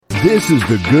This is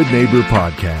the Good Neighbor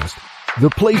Podcast, the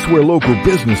place where local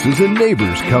businesses and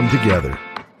neighbors come together.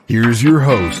 Here's your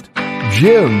host,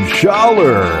 Jim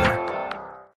Schaller.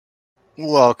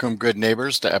 Welcome, good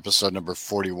neighbors, to episode number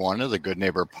 41 of the Good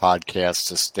Neighbor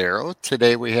Podcast Estero.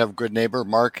 Today we have good neighbor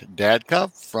Marc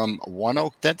Dadkhah from One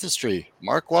Oak Dentistry.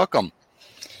 Marc, welcome.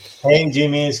 Hey,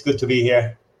 Jimmy, it's good to be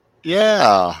here.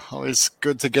 Yeah, always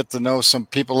good to get to know some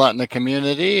people out in the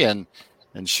community and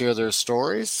share their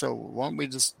stories. So why don't we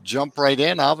just jump right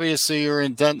in? Obviously, you're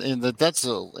in the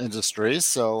dental industry,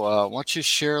 so why don't you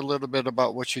share a little bit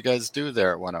about what you guys do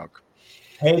there at One Oak?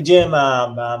 Hey, Jim,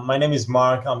 my name is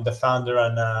Marc. I'm the founder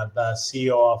and the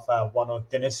CEO of One Oak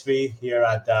Dentistry here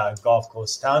at Gulf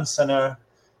Coast Town Center.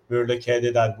 We're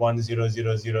located at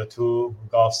 10002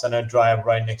 Gulf Center Drive,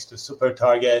 right next to Super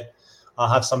Target.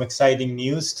 I have some exciting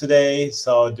news today.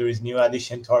 So there is new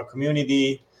addition to our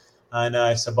community, and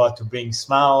it's about to bring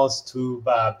smiles to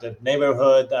the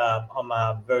neighborhood.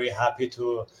 I'm very happy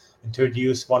to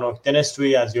introduce One Oak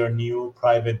Dentistry as your new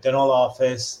private dental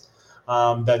office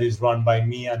that is run by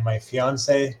me and my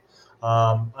fiance.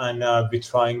 And we're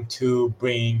trying to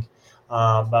bring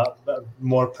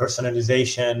more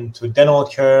personalization to dental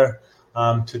care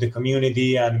to the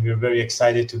community, and we're very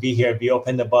excited to be here. We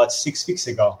opened about 6 weeks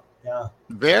ago. Yeah.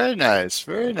 Very nice,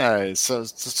 very nice.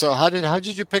 So how did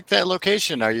you pick that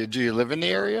location? Do you live in the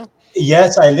area?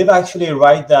 Yes, I live actually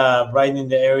right in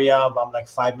the area. I'm like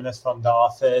 5 minutes from the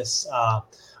office.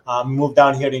 Moved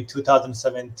down here in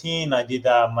 2017. I did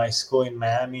my school in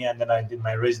Miami, and then I did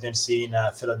my residency in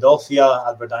Philadelphia,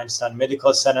 Albert Einstein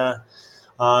Medical Center.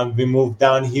 We moved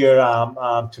down here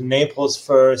to Naples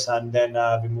first, and then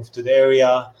we moved to the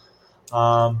area.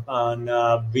 And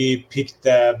we picked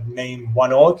the name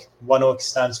One Oak. One Oak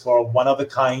stands for one of a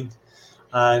kind,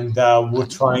 and we're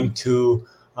trying to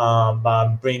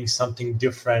bring something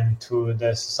different to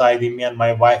the society. Me and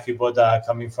my wife, we both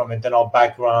coming from a dental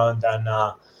background, and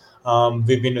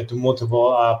we've been to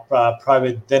multiple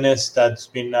private dentists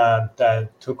that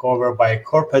took over by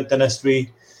corporate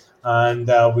dentistry,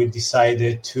 and we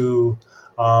decided to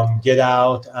get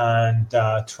out and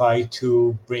try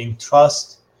to bring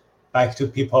trust back to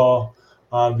people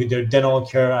with their dental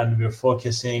care, and we're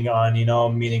focusing on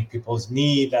meeting people's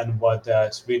need and what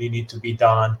really need to be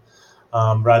done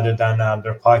rather than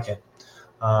their pocket.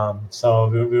 So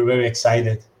we're very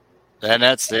excited. And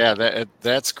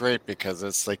that's great, because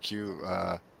it's like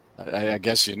I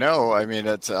guess I mean,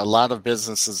 it's a lot of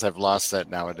businesses have lost that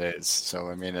nowadays. So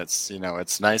I mean, it's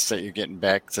it's nice that you're getting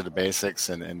back to the basics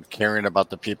and caring about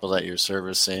the people that you're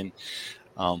servicing.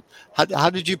 How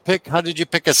did you pick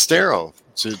Estero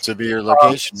to be your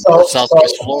location,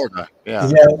 Southwest Florida? Yeah.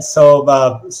 So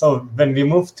when we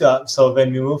moved to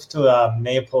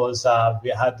Naples,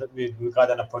 we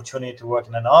got an opportunity to work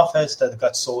in an office that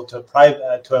got sold to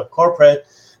a corporate.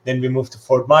 Then we moved to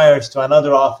Fort Myers to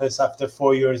another office. After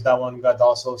 4 years, that one got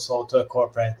also sold to a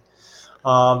corporate.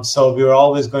 So we were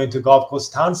always going to Gulf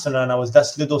Coast Town Center, and I was that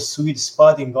little sweet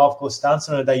spot in Gulf Coast Town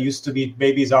Center that used to be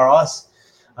Babies R Us.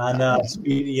 And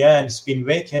it's been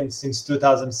vacant since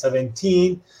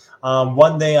 2017.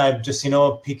 One day I just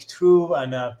pick through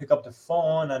and pick up the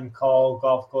phone and call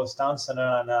Gulf Coast Town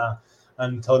Center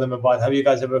and tell them about, have you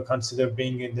guys ever considered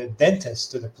bringing the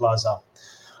dentist to the plaza?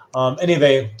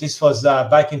 Anyway, this was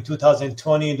back in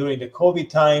 2020 during the COVID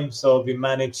time. So we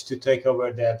managed to take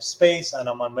over the space, and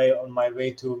I'm on my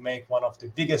way to make one of the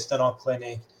biggest dental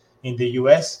clinic in the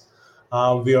U.S.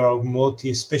 We are a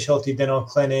multi-specialty dental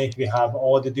clinic. We have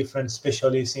all the different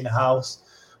specialties in-house.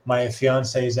 My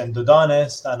fiance is an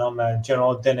endodontist, and I'm a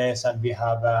general dentist, and we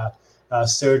have a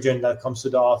surgeon that comes to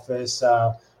the office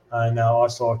and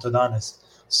also orthodontist.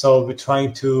 So we're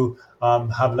trying to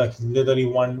have like literally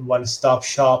one-stop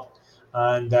shop,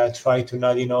 and try to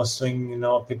not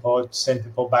send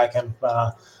people back and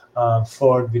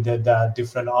forth with the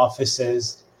different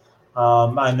offices.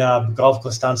 And Gulf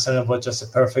Coast Town Center was just a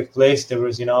perfect place. There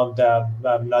was, not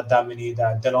that many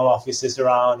dental offices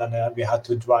around, and we had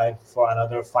to drive for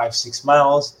another 5-6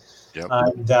 miles. Yep.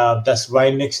 And that's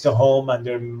right next to home, and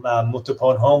there are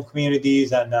multiple home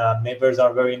communities, and neighbors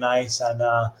are very nice. And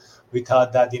we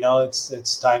thought that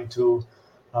it's time to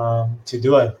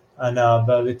do it. And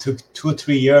but it took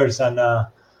 2-3 years, and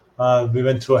we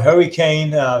went through a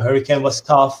hurricane. Hurricane was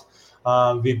tough.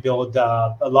 We built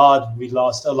a lot, we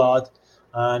lost a lot,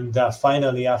 and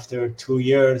finally, after 2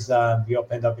 years, we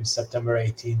opened up in September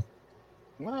 18.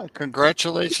 Well,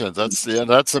 congratulations! That's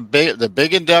the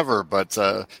big endeavor, but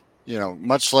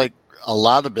much like a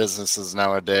lot of businesses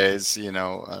nowadays,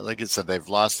 like you said, they've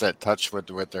lost that touch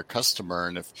with their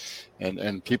customer,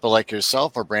 and people like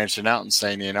yourself are branching out and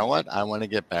saying, you know what, I want to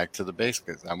get back to the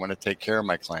basics. I want to take care of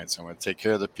my clients. I want to take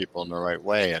care of the people in the right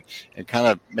way, and kind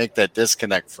of make that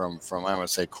disconnect from I want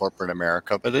to say corporate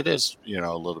America, but it is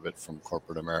a little bit from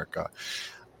corporate America.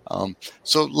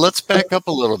 So let's back up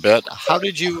a little bit. How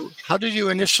did you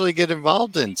initially get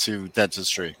involved into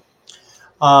dentistry?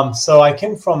 So I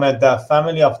came from the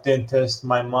family of dentists.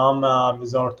 My mom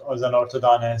was an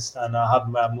orthodontist, and I have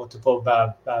multiple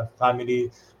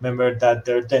family members that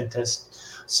they're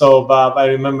dentists. So I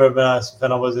remember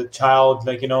when I was a child,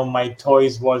 my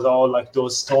toys was all like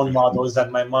those stone models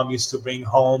that my mom used to bring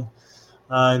home,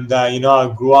 and I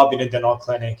grew up in a dental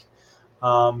clinic.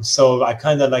 So I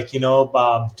kind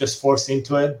of just forced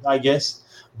into it, I guess.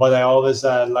 But I always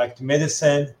liked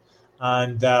medicine.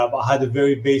 And I had a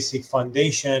very basic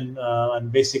foundation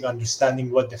and basic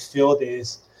understanding what the field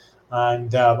is,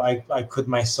 and I could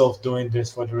myself doing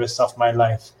this for the rest of my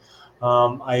life.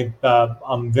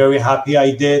 I'm very happy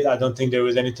I did. I don't think there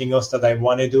was anything else that I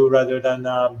want to do rather than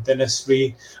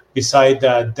dentistry. Besides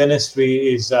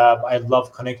dentistry, is I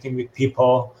love connecting with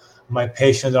people. My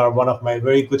patients are one of my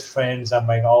very good friends, and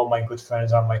all my good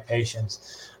friends are my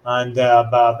patients. And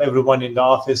everyone in the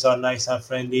office are nice and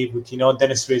friendly. But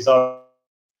dentistry is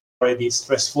already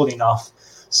stressful enough,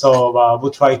 so we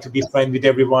try to be friendly with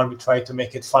everyone. We try to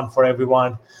make it fun for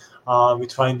everyone. We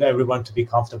try everyone to be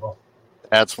comfortable.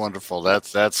 That's wonderful.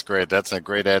 That's great. That's a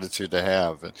great attitude to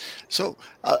have. So,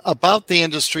 about the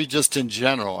industry, just in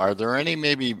general, are there any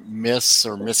maybe myths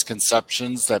or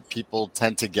misconceptions that people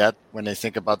tend to get when they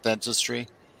think about dentistry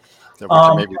that we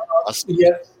can maybe bust?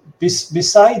 Yeah.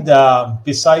 Beside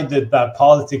the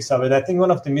politics of it, I think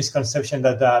one of the misconceptions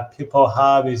that people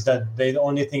have is that they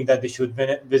only think that they should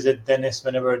visit dentists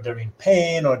whenever they're in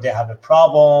pain or they have a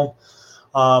problem.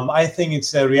 I think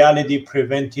it's a reality.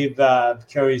 Preventive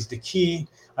care is the key.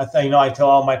 I tell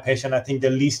all my patients, I think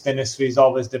the least dentistry is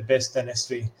always the best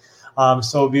dentistry.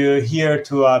 So we're here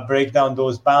to break down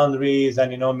those boundaries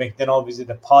and make dental visit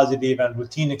a positive and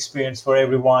routine experience for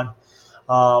everyone.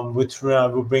 Which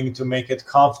we bring to make it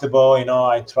comfortable.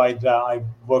 I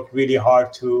worked really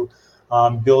hard to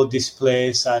build this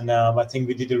place, and I think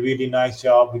we did a really nice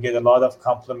job. We get a lot of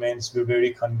compliments. We're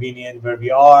very convenient where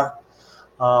we are.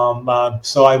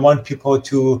 So I want people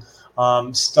to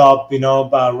stop,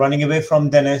 running away from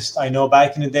dentists. I know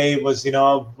back in the day it was,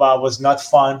 was not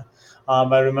fun.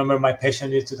 I remember my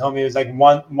patient used to tell me it was like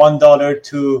 $1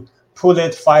 to pull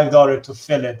it, $5 to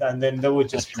fill it, and then they would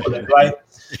just pull it, right?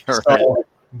 So,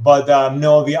 but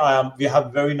no, we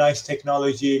have very nice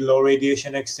technology, low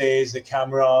radiation X-rays, the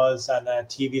cameras and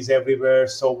TVs everywhere.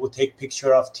 So we'll take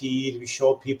picture of teeth, we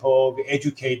show people, we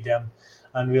educate them,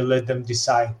 and we'll let them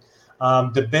decide.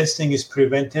 The best thing is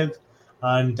preventive,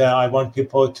 and I want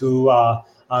people to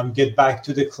get back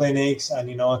to the clinics and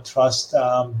trust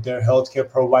their healthcare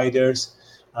providers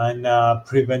and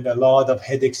prevent a lot of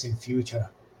headaches in future.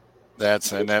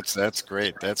 That's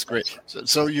great. That's great.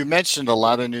 So you mentioned a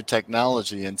lot of new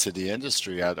technology into the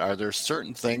industry. Are there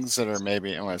certain things that are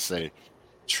maybe, I want to say,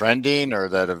 trending or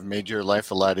that have made your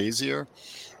life a lot easier?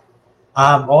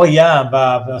 Oh yeah,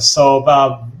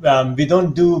 we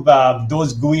don't do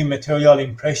those gooey material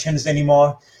impressions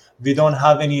anymore. We don't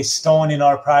have any stone in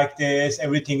our practice.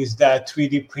 Everything is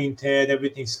 3D printed.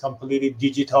 Everything's completely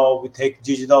digital. We take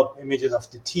digital images of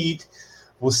the teeth.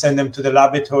 We'll send them to the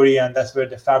laboratory, and that's where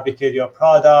they fabricate your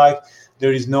product.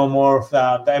 There is no more,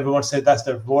 everyone said that's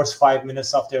the worst 5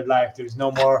 minutes of their life. There is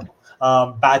no more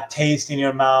bad taste in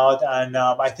your mouth. And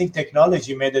I think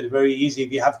technology made it very easy.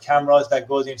 We have cameras that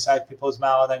goes inside people's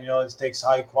mouth, and, it takes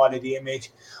high quality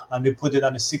image. And we put it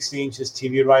on a 60 inches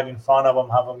TV right in front of them,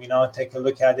 have them, take a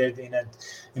look at it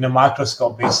in a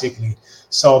microscope, basically.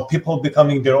 So people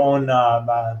becoming their own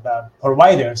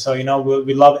provider. So,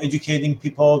 we love educating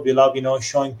people. We love,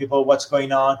 showing people what's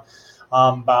going on. We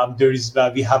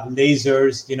have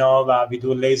lasers, we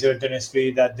do laser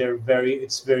dentistry that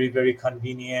it's very, very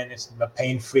convenient. It's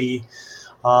pain-free.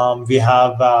 We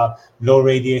have low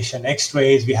radiation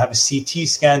X-rays. We have a CT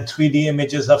scan, 3D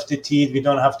images of the teeth. We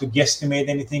don't have to guesstimate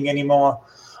anything anymore.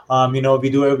 We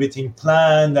do everything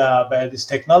planned. But this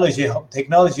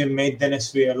technology made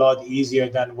dentistry a lot easier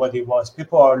than what it was.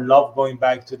 People love going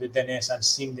back to the dentist and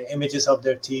seeing the images of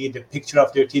their teeth, the picture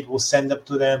of their teeth. We'll send it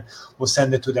to them. We'll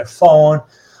send it to their phone.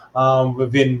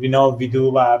 We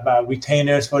do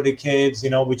retainers for the kids.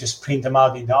 We just print them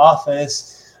out in the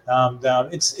office.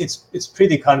 It's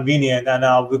pretty convenient,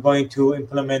 and we're going to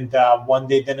implement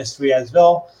one-day dentistry as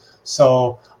well.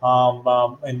 So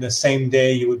in the same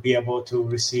day, you would be able to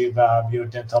receive your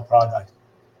dental product.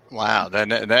 Wow,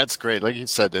 that's great. Like you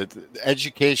said,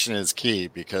 education is key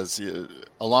because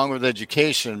along with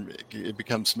education, it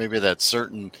becomes maybe that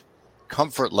certain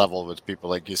comfort level with people.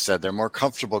 Like you said, they're more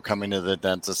comfortable coming to the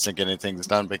dentist and getting things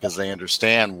done because they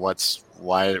understand why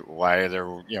they're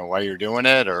why you're doing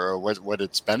it or what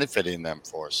it's benefiting them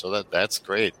for. So that's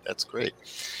great. That's great.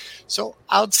 So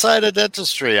outside of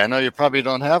dentistry, I know you probably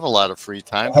don't have a lot of free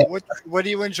time, but what do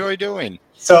you enjoy doing?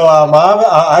 So I'm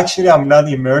not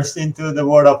immersed into the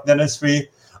world of dentistry.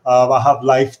 I have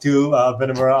life too.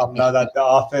 Whenever I'm not at the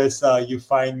office, you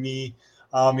find me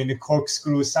in the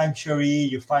Corkscrew Sanctuary.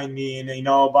 You find me in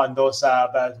on those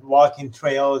walking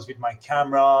trails with my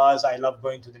cameras. I love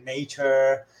going to the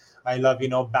nature. I love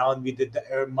bound with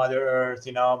the Mother Earth.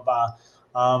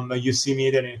 You see me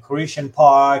then in Croatian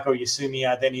Park, or you see me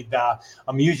at any.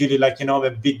 I'm usually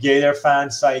a big Gator fan,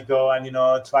 so I go and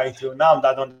try to. Now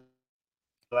I don't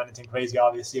do anything crazy,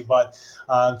 obviously, but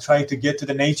try to get to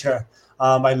the nature.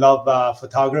 I love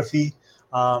photography,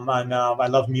 and I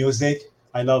love music.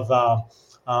 I love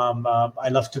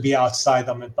to be outside.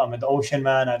 I'm an ocean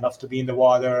man. I love to be in the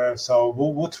water. So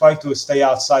we'll try to stay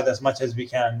outside as much as we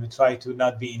can. We try to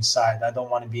not be inside. I don't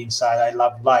want to be inside. I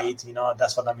love light.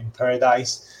 That's what I'm in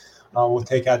paradise. We'll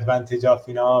take advantage of.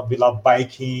 We love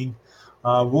biking.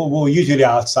 We're usually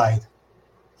outside.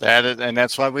 And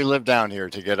that's why we live down here,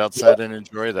 to get outside and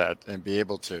enjoy that and be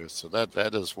able to. So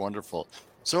that is wonderful.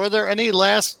 So are there any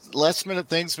last minute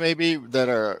things maybe that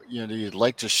are, you'd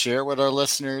like to share with our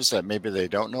listeners that maybe they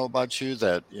don't know about you,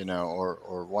 that,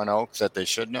 or One Oak that they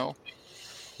should know?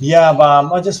 Yeah,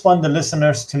 I just want the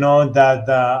listeners to know that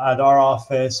at our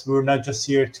office, we're not just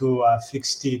here to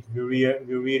fix teeth. We're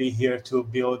really here to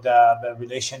build a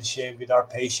relationship with our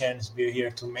patients. We're here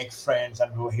to make friends,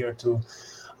 and we're here to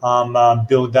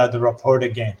build that rapport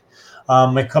again.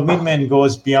 My commitment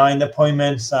goes beyond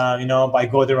appointments. I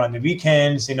go there on the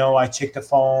weekends. I check the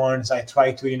phones. I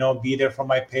try to, be there for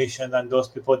my patients, and those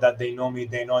people that they know me,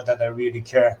 they know that I really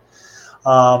care.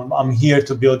 I'm here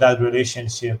to build that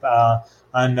relationship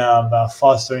and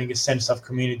fostering a sense of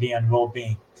community and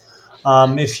well-being.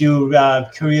 If you're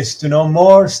curious to know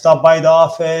more, stop by the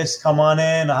office. Come on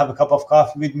in. Have a cup of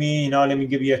coffee with me. Let me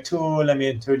give you a tour. Let me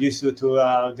introduce you to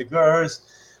the girls,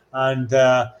 and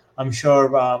I'm sure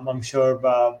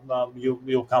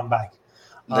you'll come back.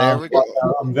 There we go.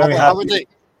 I'm very happy.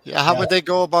 How would they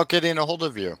go about getting a hold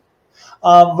of you?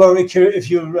 If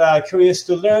you're curious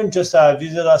to learn, just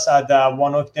visit us at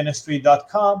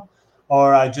oneoakdentistry.com,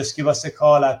 or just give us a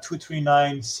call at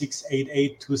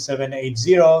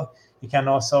 239-688-2780. You can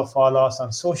also follow us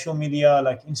on social media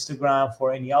like Instagram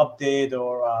for any update,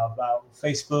 or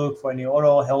Facebook for any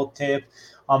oral health tip.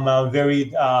 I'm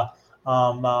very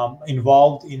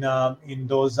involved in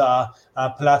those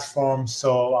platforms,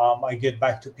 so I get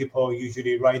back to people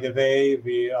usually right away.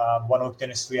 We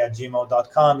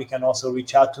oneoakdentistry@gmail.com. You can also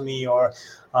reach out to me, or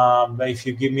if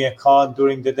you give me a call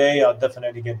during the day, I'll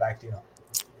definitely get back to you.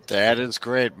 That is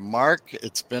great. Marc,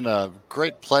 it's been a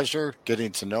great pleasure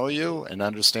getting to know you and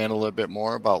understand a little bit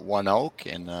more about One Oak.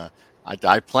 And I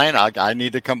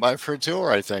need to come by for a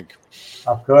tour, I think.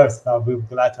 Of course. I'll be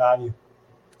glad to have you.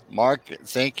 Marc,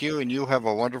 thank you, and you have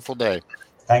a wonderful day.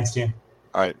 Thanks, Jim.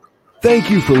 All right. Thank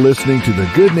you for listening to the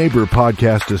Good Neighbor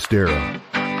Podcast Estero.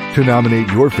 To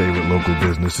nominate your favorite local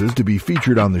businesses to be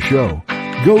featured on the show,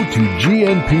 go to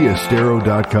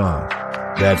gnpestero.com.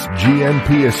 That's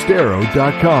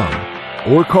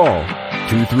gnpestero.com, or call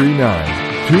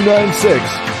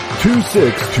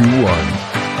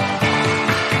 239-296-2621.